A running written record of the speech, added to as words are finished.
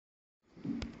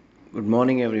Good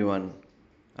morning, everyone.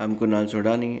 I'm Kunal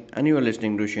Sodani, and you are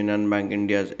listening to Shinhan Bank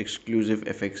India's exclusive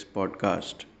FX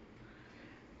podcast.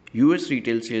 US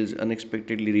retail sales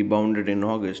unexpectedly rebounded in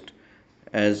August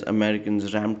as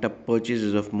Americans ramped up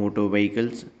purchases of motor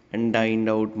vehicles and dined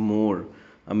out more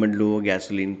amid lower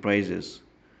gasoline prices.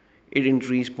 It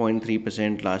increased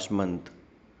 0.3% last month,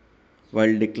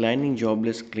 while declining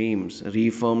jobless claims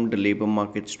reaffirmed the labor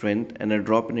market strength and a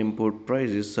drop in import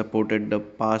prices supported the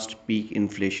past peak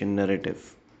inflation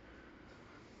narrative.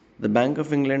 The Bank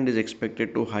of England is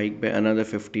expected to hike by another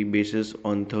 50 basis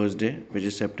on Thursday, which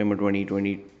is September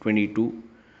 2022.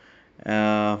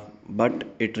 But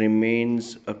it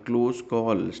remains a close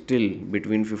call still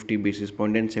between 50 basis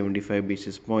point and 75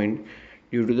 basis point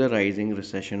due to the rising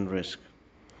recession risk.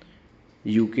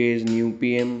 UK's new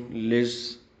PM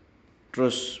Liz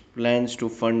Truss plans to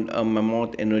fund a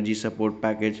mammoth energy support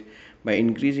package by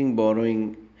increasing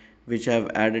borrowing, which have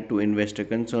added to investor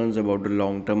concerns about the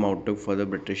long term outlook for the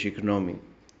British economy.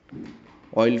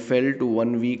 Oil fell to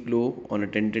 1 week low on a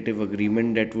tentative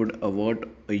agreement that would avert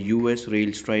a US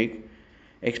rail strike.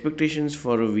 Expectations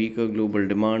for a weaker global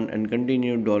demand and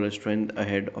continued dollar strength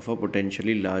ahead of a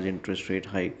potentially large interest rate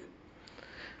hike.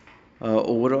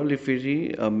 Overall, if we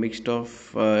see a mixed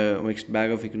bag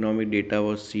of economic data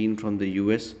was seen from the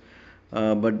US,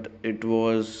 but it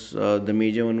was the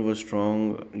major one was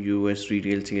strong US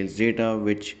retail sales data,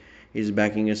 which is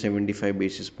backing a 75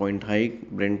 basis point hike.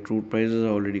 Brent crude prices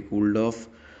are already cooled off.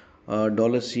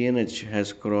 Dollar CNH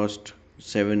has crossed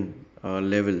seven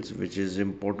levels, which is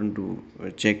important to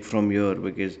check from here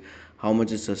because how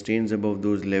much it sustains above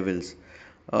those levels.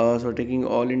 So taking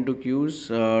all into cues,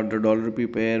 the dollar rupee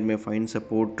pair may find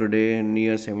support today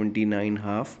near 79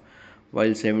 half, while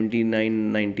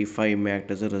 79.95 may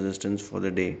act as a resistance for the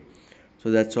day.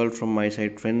 So that's all from my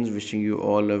side, friends. Wishing you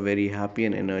all a very happy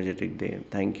and energetic day.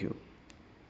 Thank you.